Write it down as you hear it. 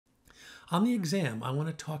On the exam, I want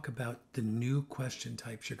to talk about the new question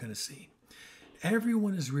types you're going to see.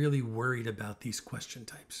 Everyone is really worried about these question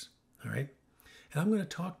types, all right? And I'm going to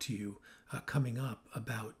talk to you coming up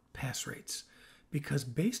about pass rates, because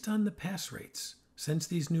based on the pass rates, since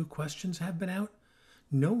these new questions have been out,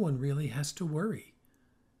 no one really has to worry.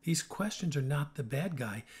 These questions are not the bad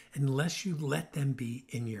guy unless you let them be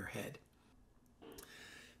in your head.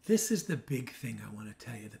 This is the big thing I want to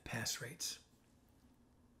tell you, the pass rates.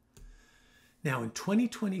 Now in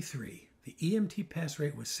 2023, the EMT pass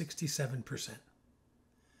rate was 67%.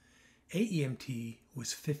 AEMT was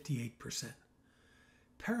 58%.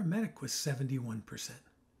 Paramedic was 71%.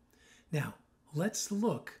 Now, let's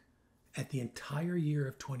look at the entire year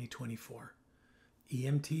of 2024.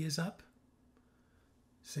 EMT is up,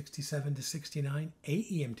 67 to 69.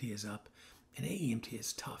 AEMT is up, and AEMT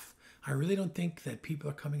is tough. I really don't think that people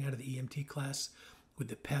are coming out of the EMT class with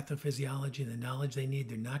the pathophysiology and the knowledge they need.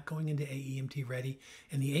 They're not going into AEMT ready,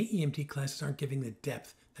 and the AEMT classes aren't giving the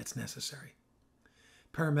depth that's necessary.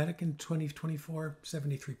 Paramedic in 2024,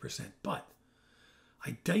 73%. But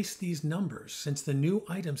I diced these numbers since the new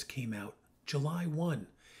items came out July 1.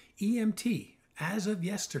 EMT, as of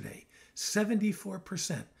yesterday,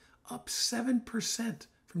 74%, up 7%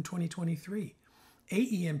 from 2023.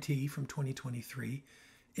 AEMT from 2023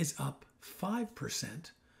 is up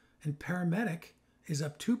 5%, and paramedic is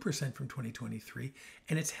up 2% from 2023,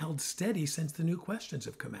 and it's held steady since the new questions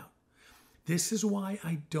have come out. This is why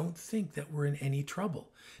I don't think that we're in any trouble.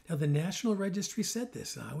 Now, the National Registry said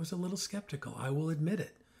this, and I was a little skeptical, I will admit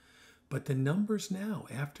it. But the numbers now,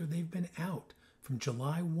 after they've been out from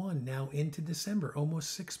July 1 now into December,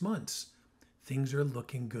 almost 6 months, things are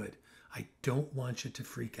looking good. I don't want you to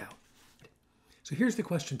freak out. So here's the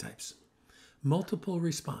question types. Multiple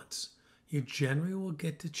response. You generally will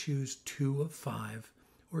get to choose 2 of 5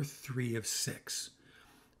 or 3 of 6.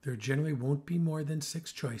 There generally won't be more than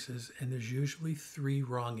 6 choices, and there's usually 3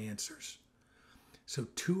 wrong answers. So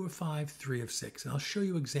 2 of 5, 3 of 6. And I'll show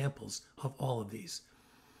you examples of all of these.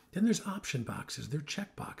 Then there's option boxes. They're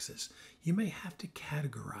check boxes. You may have to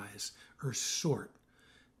categorize or sort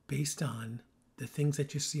based on the things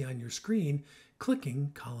that you see on your screen,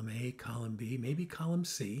 clicking column A, column B, maybe column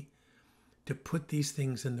C, to put these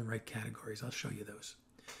things in the right categories. I'll show you those.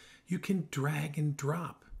 You can drag and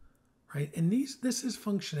drop, right? And this is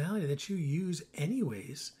functionality that you use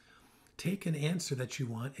anyways. Take an answer that you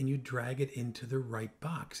want and you drag it into the right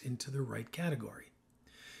box, into the right category.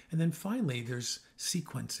 And then finally, there's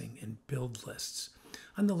sequencing and build lists.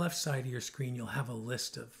 On the left side of your screen, you'll have a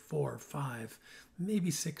list of 4, 5, maybe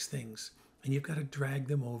 6 things, and you've got to drag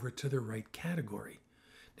them over to the right category.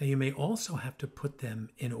 Now, you may also have to put them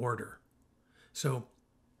in order. So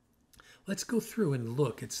let's go through and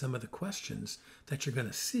look at some of the questions that you're going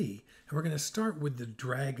to see, and we're going to start with the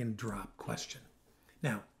drag and drop question.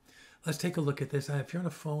 Now, let's take a look at this. If you're on a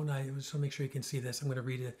phone, I just want to make sure you can see this. I'm going to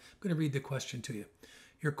read it. I'm going to read the question to you.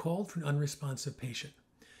 You're called for an unresponsive patient.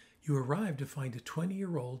 You arrive to find a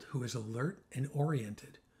 20-year-old who is alert and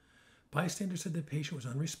oriented. Bystanders said the patient was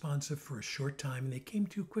unresponsive for a short time and they came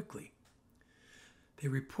to quickly. They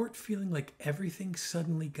report feeling like everything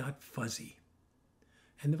suddenly got fuzzy.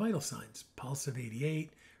 And the vital signs: pulse of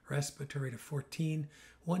 88, respiratory rate of 14,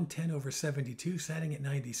 110 over 72, satting at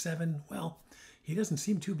 97. Well, he doesn't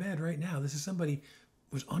seem too bad right now. This is somebody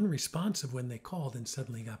who was unresponsive when they called and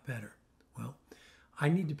suddenly got better. Well, I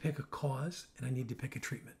need to pick a cause and I need to pick a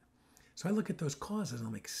treatment. So I look at those causes and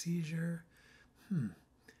I'm like, seizure,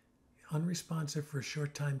 unresponsive for a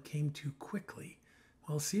short time, came too quickly.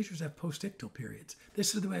 Well, seizures have postictal periods.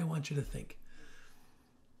 This is the way I want you to think.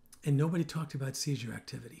 And nobody talked about seizure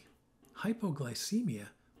activity. Hypoglycemia,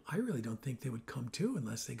 I really don't think they would come to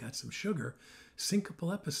unless they got some sugar.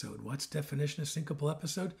 Syncopal episode. What's the definition of syncopal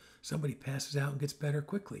episode? Somebody passes out and gets better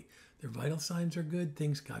quickly. Their vital signs are good.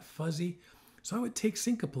 Things got fuzzy. So I would take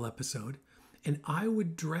syncopal episode and I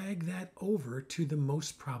would drag that over to the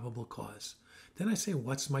most probable cause. Then I say,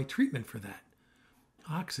 what's my treatment for that?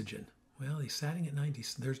 Oxygen. Well, he's setting at 90.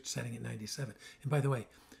 They're setting at 97. And by the way,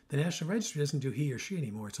 the National Registry doesn't do he or she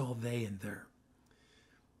anymore. It's all they and their.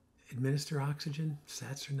 Administer oxygen.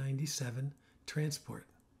 Sats are 97. Transport.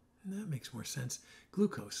 That makes more sense.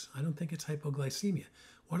 Glucose. I don't think it's hypoglycemia.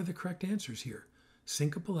 What are the correct answers here?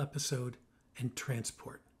 Syncopal episode and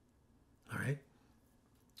transport. All right.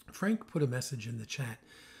 Frank put a message in the chat.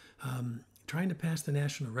 Trying to pass the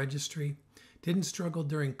National Registry. Didn't struggle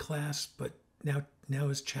during class, but now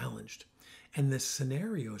is challenged. And the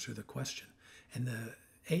scenarios are the question. And the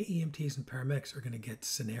AEMTs and paramedics are going to get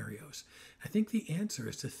scenarios. I think the answer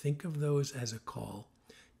is to think of those as a call.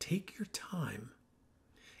 Take your time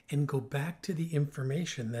and go back to the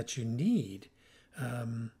information that you need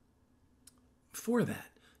for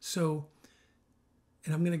that. So,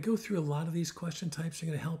 and I'm going to go through a lot of these question types are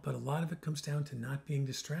going to help, but a lot of it comes down to not being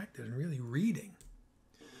distracted and really reading.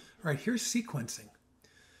 All right, here's sequencing.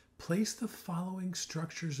 Place the following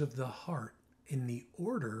structures of the heart in the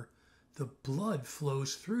order the blood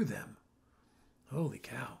flows through them. Holy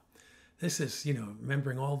cow. This is,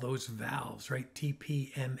 remembering all those valves, right?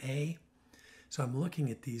 TPMA. So I'm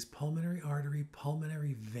looking at these: pulmonary artery,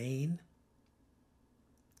 pulmonary vein,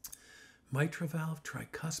 mitral valve,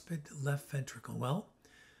 tricuspid, left ventricle. Well,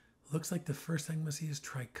 looks like the first thing we see is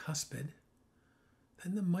tricuspid,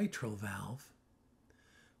 then the mitral valve.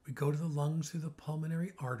 We go to the lungs through the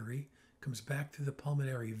pulmonary artery, comes back through the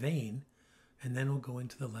pulmonary vein, and then we'll go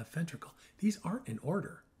into the left ventricle. These aren't in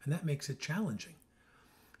order, and that makes it challenging.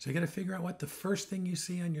 So you got to figure out what the first thing you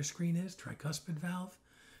see on your screen is: tricuspid valve,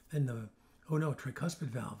 then tricuspid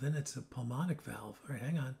valve, then it's a pulmonic valve. All right,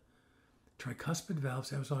 hang on. Tricuspid valve,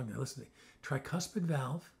 see, I was on there, listen to me. Tricuspid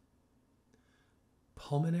valve,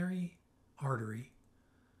 pulmonary artery,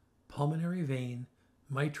 pulmonary vein,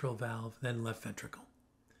 mitral valve, then left ventricle.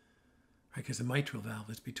 Right, because the mitral valve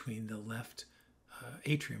is between the left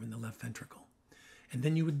atrium and the left ventricle. And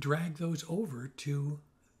then you would drag those over to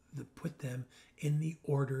put them in the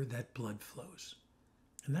order that blood flows.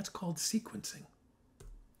 And that's called sequencing.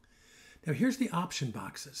 Now here's the option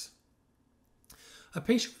boxes. A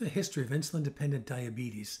patient with a history of insulin-dependent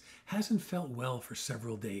diabetes hasn't felt well for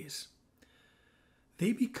several days.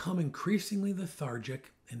 They become increasingly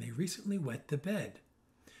lethargic and they recently wet the bed.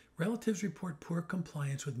 Relatives report poor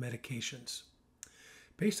compliance with medications.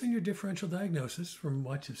 Based on your differential diagnosis from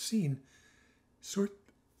what you've seen, sort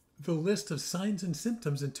the list of signs and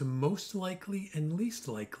symptoms into most likely and least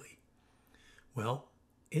likely. Well,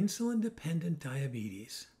 insulin-dependent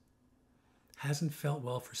diabetes hasn't felt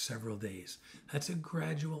well for several days. That's a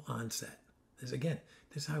gradual onset. This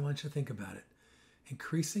is how I want you to think about it.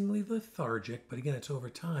 Increasingly lethargic, but again, it's over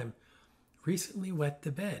time. Recently wet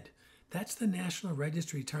the bed. That's the National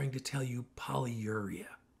Registry trying to tell you polyuria.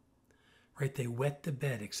 Right? They wet the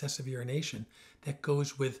bed, excessive urination. That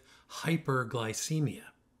goes with hyperglycemia.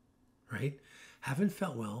 Right? Haven't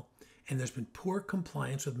felt well, and there's been poor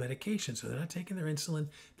compliance with medication. So they're not taking their insulin.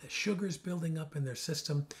 The sugar's building up in their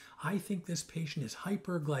system. I think this patient is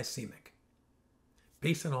hyperglycemic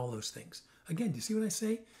based on all those things. Again, do you see what I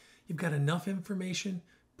say? You've got enough information,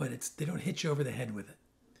 but they don't hit you over the head with it.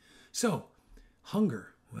 So,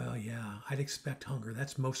 hunger. Well, yeah, I'd expect hunger.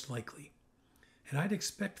 That's most likely. And I'd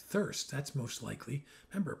expect thirst. That's most likely.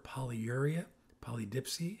 Remember, polyuria,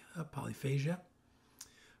 polydipsia, polyphagia.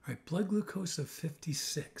 All right, blood glucose of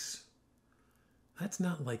 56. That's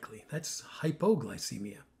not likely. That's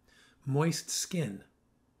hypoglycemia. Moist skin.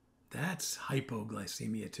 That's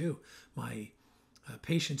hypoglycemia too. My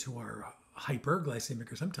patients who are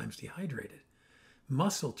hyperglycemic are sometimes dehydrated.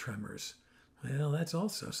 Muscle tremors. Well, that's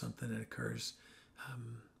also something that occurs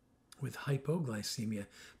with hypoglycemia.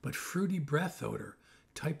 But fruity breath odor,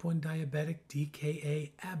 type 1 diabetic,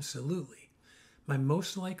 DKA, absolutely. My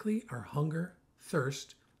most likely are hunger,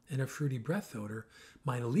 thirst, and a fruity breath odor.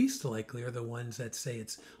 My least likely are the ones that say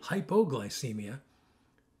it's hypoglycemia,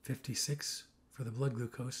 56 for the blood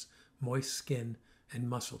glucose, moist skin, and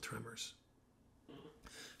muscle tremors.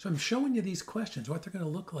 So I'm showing you these questions, what they're going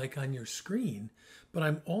to look like on your screen, but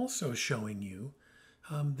I'm also showing you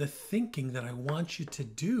the thinking that I want you to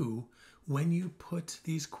do when you put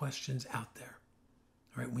these questions out there.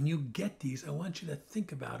 All right, when you get these, I want you to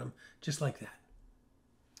think about them just like that.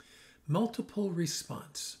 Multiple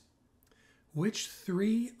response. Which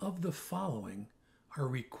three of the following are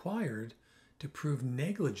required to prove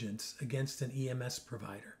negligence against an EMS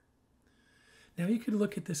provider? Now, you could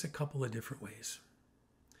look at this a couple of different ways.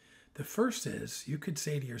 The first is, you could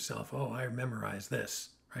say to yourself, oh, I memorized this,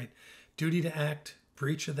 right? Duty to act,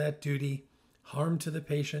 breach of that duty, harm to the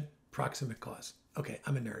patient, proximate cause. Okay,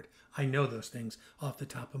 I'm a nerd. I know those things off the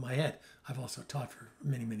top of my head. I've also taught for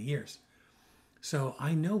many, many years. So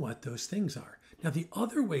I know what those things are. Now, the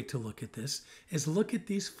other way to look at this is look at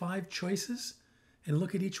these 5 choices and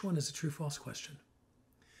look at each one as a true-false question.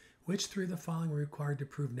 Which three of the following are required to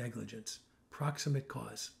prove negligence? Proximate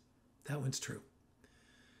cause. That one's true.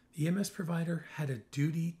 The EMS provider had a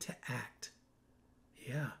duty to act.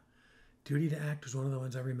 Yeah, duty to act was one of the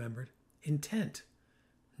ones I remembered. Intent.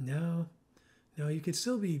 No, you could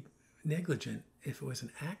still be negligent if it was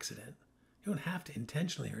an accident. You don't have to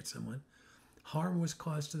intentionally hurt someone. Harm was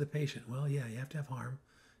caused to the patient. Well, yeah, you have to have harm,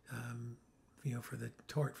 for the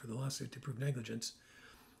tort, for the lawsuit to prove negligence.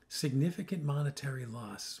 Significant monetary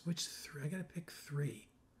loss. Which three? I got to pick 3.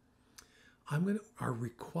 are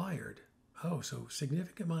required. Oh, so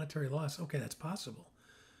significant monetary loss. Okay, that's possible.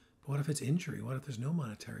 But what if it's injury? What if there's no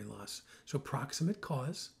monetary loss? So proximate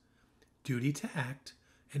cause, duty to act,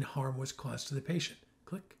 and harm was caused to the patient.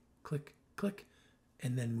 Click, click, click,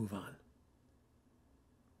 and then move on.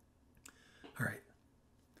 All right.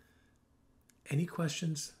 Any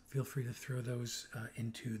questions? Feel free to throw those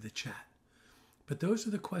into the chat. But those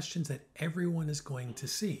are the questions that everyone is going to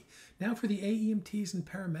see. Now for the AEMTs and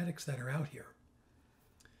paramedics that are out here,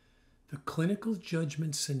 the clinical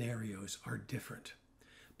judgment scenarios are different.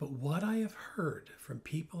 But what I have heard from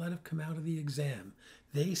people that have come out of the exam,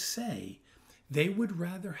 they say they would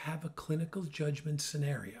rather have a clinical judgment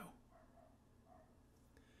scenario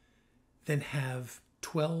than have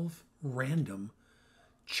 12 random,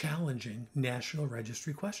 challenging National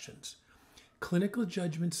Registry questions. Clinical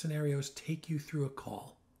judgment scenarios take you through a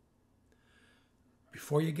call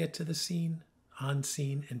before you get to the scene, on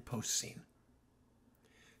scene, and post scene.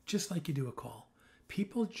 Just like you do a call.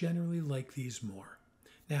 People generally like these more.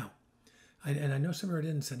 Now, and I know some of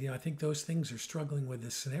it said, I think those things are struggling with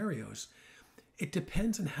the scenarios. It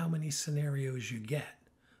depends on how many scenarios you get.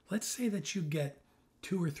 Let's say that you get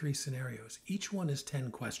 2 or 3 scenarios. Each one is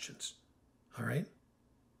 10 questions. All right?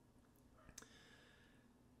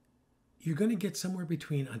 You're going to get somewhere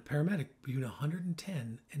between, on paramedic, between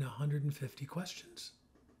 110 and 150 questions.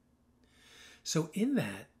 So in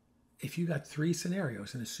that, if you got 3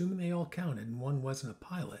 scenarios, and assuming they all counted and one wasn't a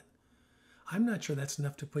pilot, I'm not sure that's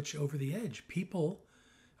enough to put you over the edge. People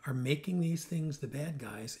are making these things the bad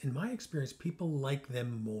guys. In my experience, people like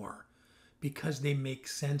them more because they make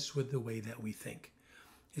sense with the way that we think.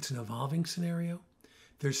 It's an evolving scenario.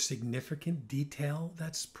 There's significant detail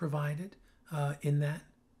that's provided in that.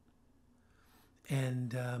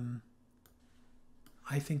 And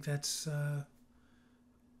I think that's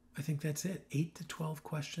it. 8 to 12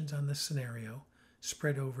 questions on this scenario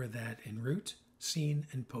spread over that en route, scene,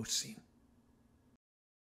 and post scene.